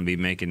that's going to be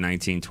making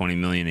 $19-20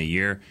 million a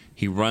year.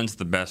 He runs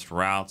the best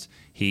routes.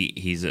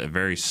 He's a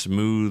very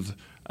smooth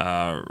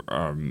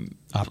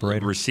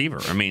operator, receiver.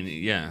 I mean,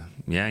 yeah,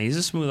 he's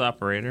a smooth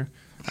operator.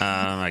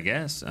 I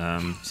guess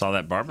saw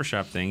that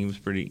barbershop thing. He was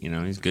pretty.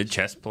 He's a good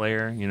chess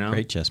player.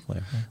 Great chess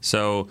player.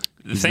 So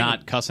he's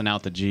not cussing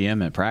out the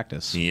GM at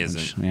practice. He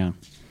isn't. Yeah.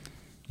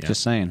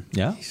 Just saying.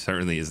 Yeah. He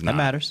certainly is not. That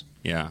matters.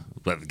 Yeah,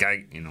 but the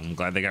guy, I'm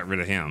glad they got rid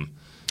of him.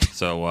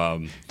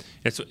 So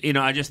it's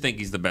I just think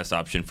he's the best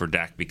option for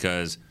Dak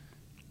because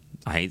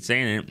I hate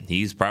saying it,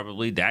 he's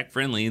probably Dak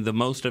friendly the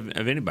most of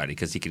anybody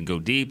because he can go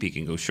deep, he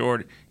can go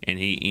short, and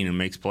he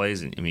makes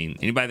plays. And I mean,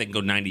 anybody that can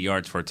go 90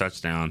 yards for a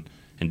touchdown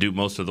and do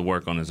most of the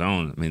work on his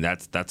own, I mean,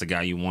 that's a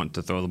guy you want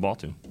to throw the ball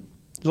to.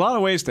 There's a lot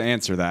of ways to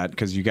answer that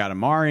because you got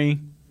Amari.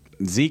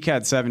 Zeke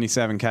had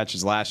 77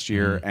 catches last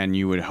year, and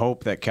you would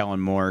hope that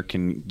Kellen Moore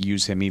can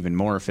use him even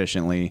more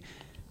efficiently.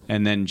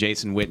 And then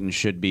Jason Witten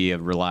should be a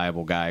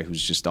reliable guy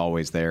who's just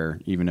always there,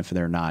 even if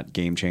they're not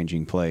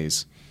game-changing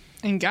plays.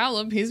 And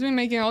Gallup, he's been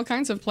making all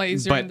kinds of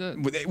plays during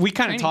the we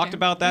kind of talked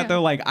about that,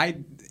 though. Like,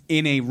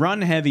 in a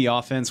run-heavy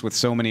offense with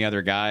so many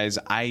other guys,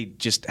 I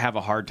just have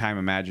a hard time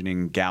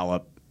imagining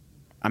Gallup.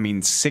 I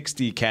mean,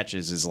 60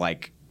 catches is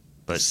like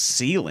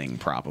ceiling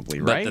probably,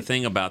 right? But the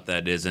thing about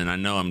that is, and I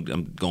know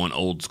I'm going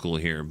old school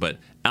here, but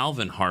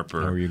Alvin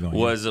Harper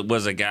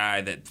was a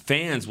guy that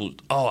fans will.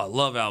 Oh, I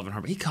love Alvin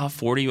Harper. He caught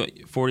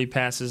 40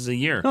 passes a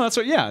year. No, that's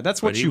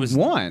what you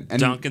want. And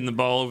dunking the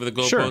ball over the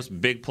goalpost,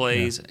 big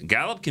plays. Yeah.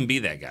 Gallup can be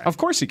that guy. Of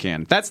course he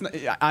can. That's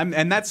kind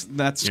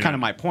of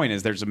my point.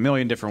 Is there's a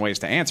million different ways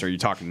to answer. You're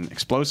talking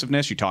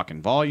explosiveness. You're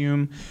talking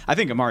volume. I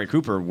think Amari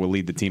Cooper will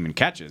lead the team in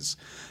catches.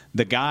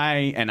 The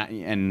guy,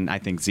 and I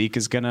think Zeke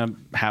is going to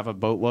have a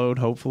boatload,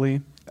 hopefully.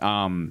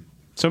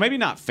 So maybe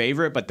not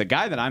favorite, but the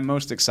guy that I'm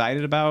most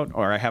excited about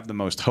or I have the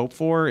most hope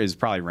for is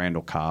probably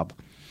Randall Cobb.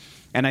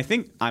 And I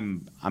think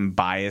I'm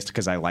biased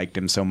because I liked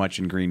him so much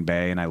in Green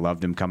Bay and I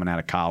loved him coming out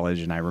of college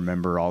and I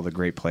remember all the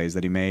great plays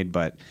that he made.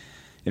 But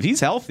if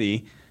he's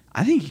healthy,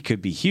 I think he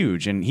could be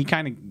huge, and he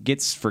kind of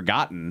gets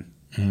forgotten.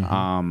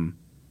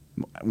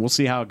 We'll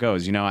see how it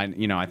goes.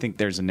 I think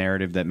there's a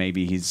narrative that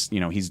maybe he's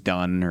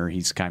done or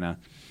he's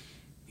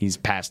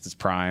past his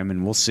prime,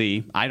 and we'll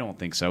see. I don't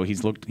think so.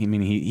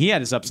 He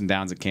had his ups and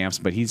downs at camps,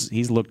 but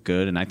he's looked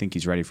good, and I think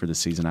he's ready for the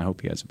season. I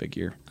hope he has a big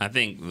year. I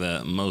think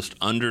the most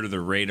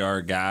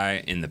under-the-radar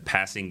guy in the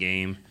passing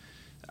game,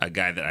 a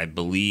guy that I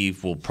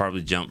believe will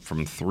probably jump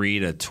from 3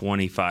 to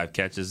 25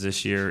 catches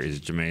this year,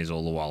 is Jamize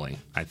Olawale.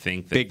 I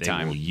think that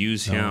they will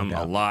use him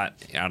a lot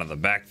out of the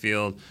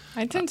backfield.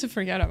 I tend to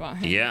forget about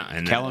him. Yeah,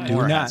 and Kellen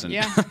Moore hasn't.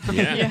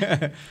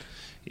 Yeah.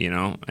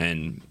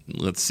 And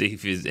let's see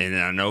if he's. And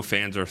I know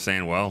fans are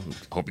saying, "Well,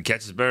 hope he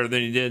catches better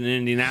than he did in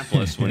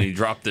Indianapolis when he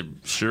dropped the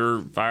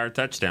surefire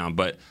touchdown."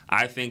 But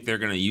I think they're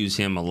going to use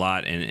him a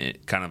lot in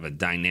kind of a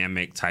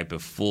dynamic type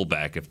of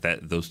fullback, if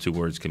those two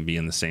words can be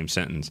in the same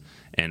sentence.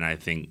 And I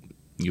think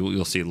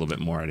you'll see a little bit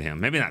more out of him.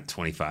 Maybe not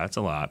 25; that's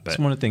a lot. But that's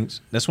one of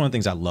the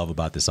things I love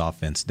about this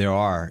offense. There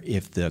are,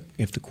 if the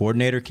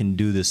coordinator can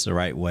do this the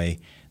right way,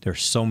 there are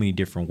so many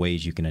different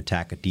ways you can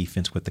attack a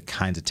defense with the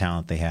kinds of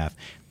talent they have.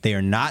 They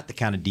are not the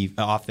kind of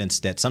offense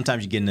that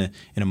sometimes you get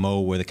in a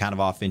mode where the kind of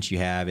offense you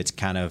have, it's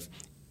kind of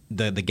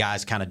the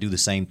guys kind of do the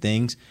same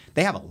things.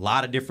 They have a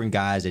lot of different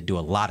guys that do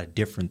a lot of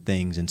different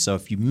things. And so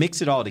if you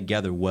mix it all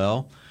together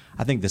well,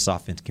 I think this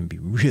offense can be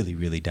really,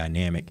 really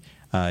dynamic.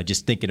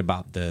 Just thinking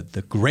about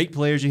the great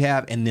players you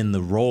have and then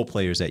the role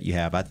players that you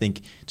have, I think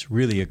it's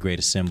really a great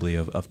assembly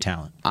of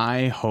talent.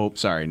 I hope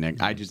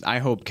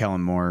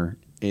Kellen Moore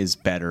is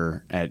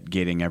better at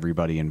getting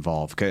everybody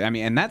involved.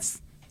 And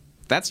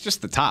that's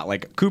just the top.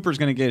 Like, Cooper's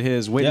going to get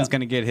his, Witten's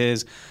going to get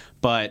his,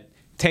 but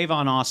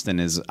Tavon Austin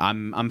is.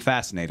 I'm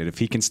fascinated if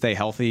he can stay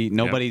healthy.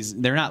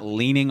 They're not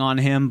leaning on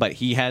him, but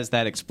he has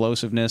that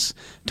explosiveness.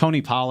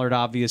 Tony Pollard,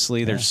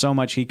 obviously, there's so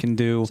much he can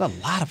do. There's a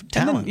lot of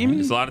talent.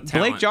 There's a lot of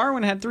talent. Blake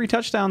Jarwin had 3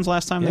 touchdowns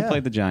last time they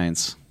played the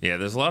Giants. Yeah,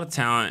 there's a lot of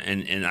talent,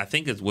 and I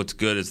think what's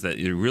good is that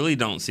you really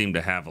don't seem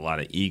to have a lot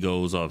of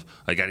egos of,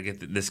 I got to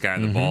get this guy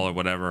the ball or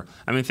whatever.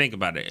 I mean, think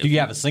about it. Do you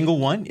have a single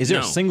one? Is there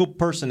a single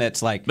person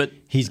that's like,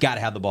 he's got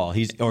to have the ball,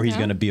 he's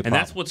going to be a problem? And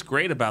that's what's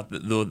great about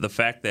the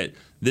fact that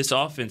this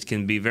offense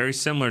can be very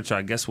similar to,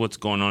 I guess, what's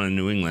going on in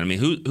New England. I mean,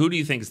 who do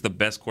you think is the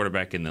best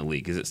quarterback in the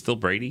league? Is it still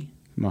Brady?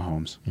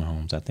 Mahomes.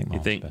 I think Mahomes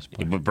is the best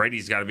player. But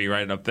Brady's got to be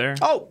right up there?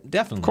 Oh,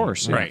 definitely. Of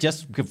course. Right.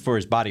 Just for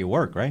his body of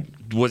work, right?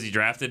 Was he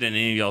drafted in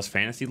any of y'all's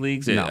fantasy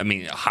leagues? No. I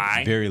mean,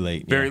 high? Very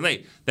late. Very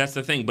late. That's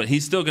the thing. But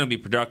he's still going to be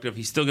productive.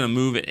 He's still going to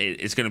move it.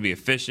 It's going to be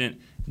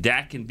efficient.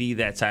 Dak can be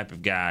that type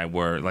of guy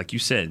where, like you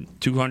said,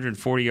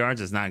 240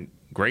 yards is not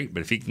great,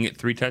 but if he can get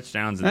 3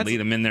 touchdowns and lead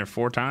them in there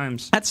 4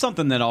 times. That's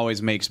something that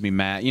always makes me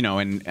mad.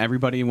 And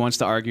everybody wants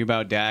to argue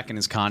about Dak and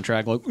his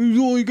contract. Like, he's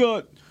only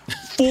got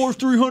 4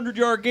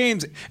 300-yard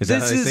games.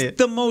 This is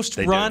the most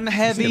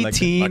run-heavy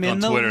team in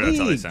the Twitter,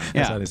 league.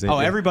 that's how they sound.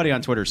 Yeah. Everybody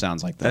on Twitter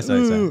sounds like that. That's how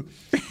they sound.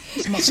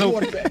 It's my So-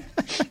 quarterback.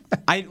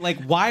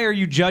 Why are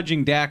you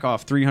judging Dak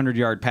off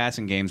 300-yard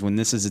passing games when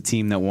this is a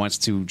team that wants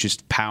to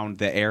just pound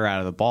the air out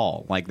of the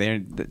ball? Like,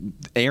 they're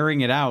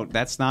airing it out.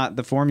 That's not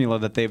the formula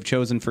that they've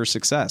chosen for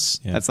success.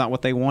 Yeah. That's not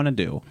what they want to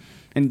do.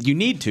 And you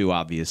need to,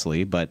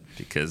 obviously, but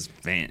because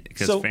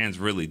fans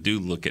really do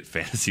look at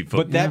fantasy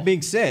football. But that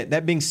being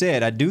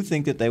said, I do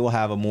think that they will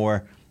have a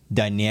more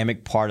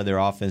dynamic part of their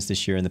offense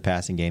this year in the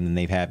passing game than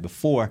they've had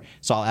before.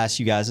 So I'll ask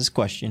you guys this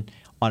question: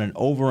 on an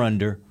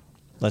over/under,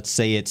 let's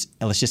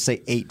just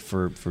say 8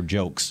 for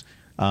jokes.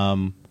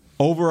 Over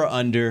or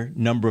under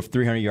number of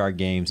 300-yard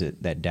games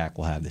that Dak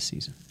will have this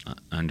season?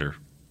 Under.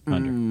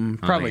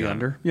 Probably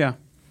under. Yeah.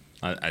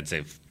 I'd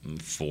say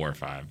 4 or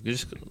 5.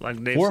 Just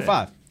like Dave 4 or said.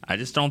 5. I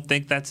just don't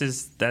think that's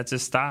his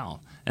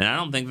style, and I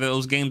don't think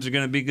those games are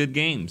going to be good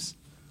games.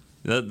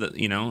 Go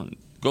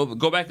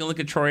back and look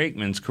at Troy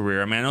Aikman's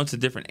career. I mean, I know it's a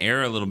different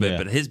era a little bit,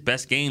 but his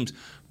best games,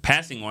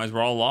 passing wise,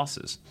 were all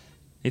losses.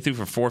 He threw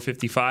for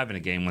 455 in a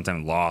game one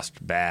time,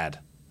 lost bad.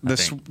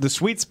 The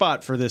sweet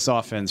spot for this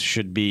offense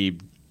should be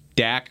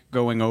Dak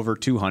going over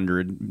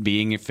 200,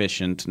 being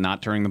efficient,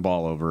 not turning the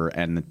ball over,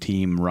 and the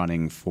team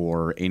running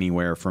for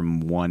anywhere from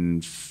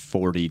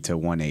 140 to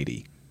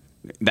 180.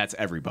 That's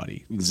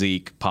everybody.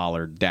 Zeke,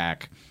 Pollard,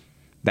 Dak.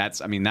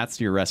 That's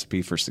your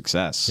recipe for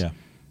success. Yeah.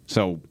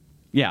 So,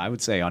 yeah, I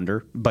would say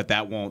under, but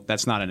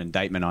that's not an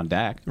indictment on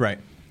Dak. Right.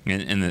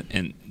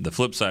 And the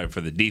flip side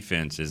for the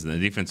defense is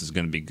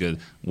going to be good.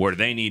 Where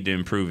they need to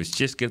improve is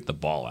just get the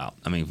ball out.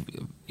 I mean,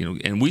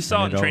 and we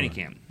saw it in training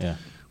camp. Yeah.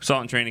 We saw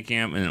it in training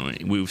camp,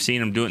 and we've seen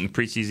them do it in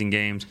preseason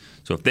games.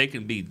 So if they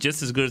can be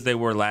just as good as they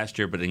were last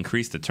year, but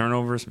increase the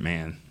turnovers,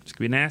 man, it's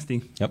gonna be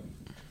nasty. Yep.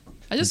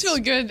 I just feel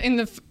good in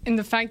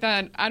the fact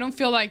that I don't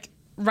feel like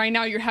right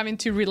now you're having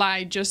to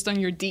rely just on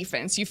your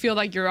defense. You feel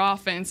like your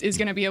offense is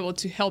going to be able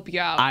to help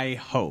you out. I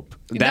hope.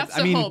 That's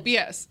the hope,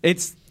 yes.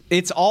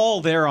 It's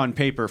all there on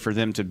paper for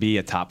them to be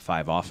a top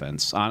 5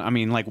 offense.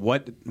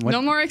 What?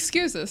 No more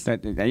excuses.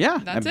 That's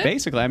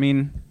basically. It. I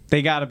mean,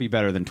 they got to be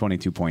better than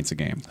 22 points a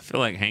game. I feel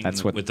like hanging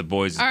with the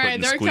boys is all putting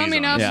right, the they're squeeze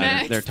coming on up us.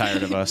 next. They're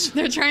tired of us.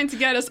 They're trying to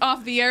get us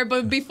off the air.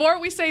 But before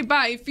we say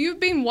bye, if you've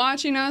been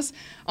watching us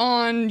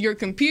on your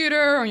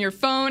computer, on your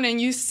phone, and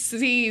you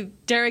see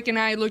Derek and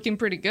I looking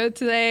pretty good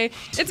today,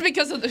 it's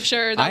because of the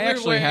shirt that I we're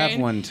actually wearing. have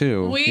one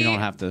too. You don't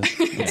have to.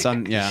 It's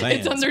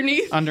it's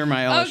underneath. Under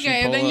my LSU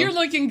Okay, polo. then you're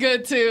looking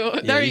good too.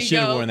 Yeah, there you you should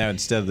have go. worn that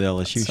instead of the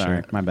LSU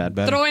shirt. My bad.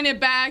 Throwing it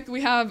back, we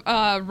have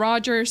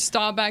Roger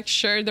Staubach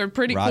shirt. They're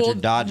pretty Roger cool,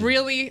 Dodger.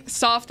 really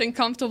soft and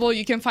comfortable.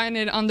 You can find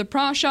it on the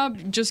Pro Shop.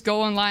 Just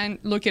go online,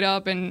 look it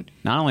up, and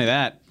Not only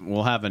that,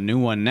 we'll have a new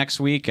one next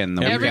week and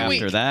the Every week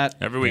week. after that.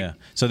 Every week. Yeah.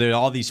 So there are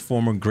all these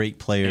former great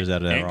players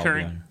that are And all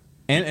current. together.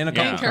 And a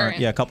couple And current. current.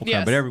 Yeah, a couple Yes.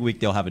 current. But every week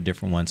they'll have a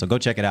different one. So go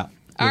check it out.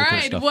 all Really cool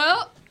right. stuff.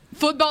 Well,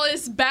 football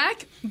is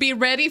back. Be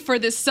ready for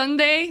this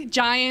Sunday.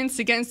 Giants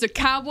against the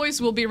Cowboys.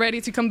 We'll be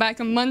ready to come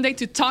back on Monday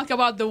to talk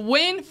about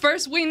the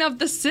first win of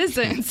the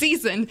season.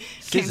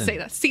 Can't say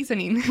that.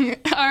 Seasoning.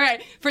 All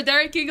right. For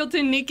Derek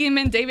Eagleton, Nick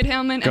Inman, David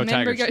Hellman, Go and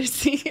Amber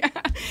Tigers. Garcia.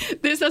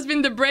 This has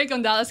been The Break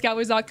on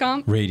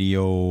DallasCowboys.com.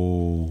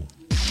 Radio.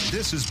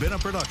 This has been a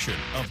production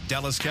of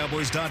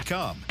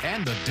DallasCowboys.com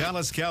and the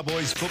Dallas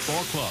Cowboys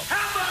Football Club.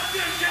 How about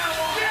this,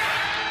 Cowboys?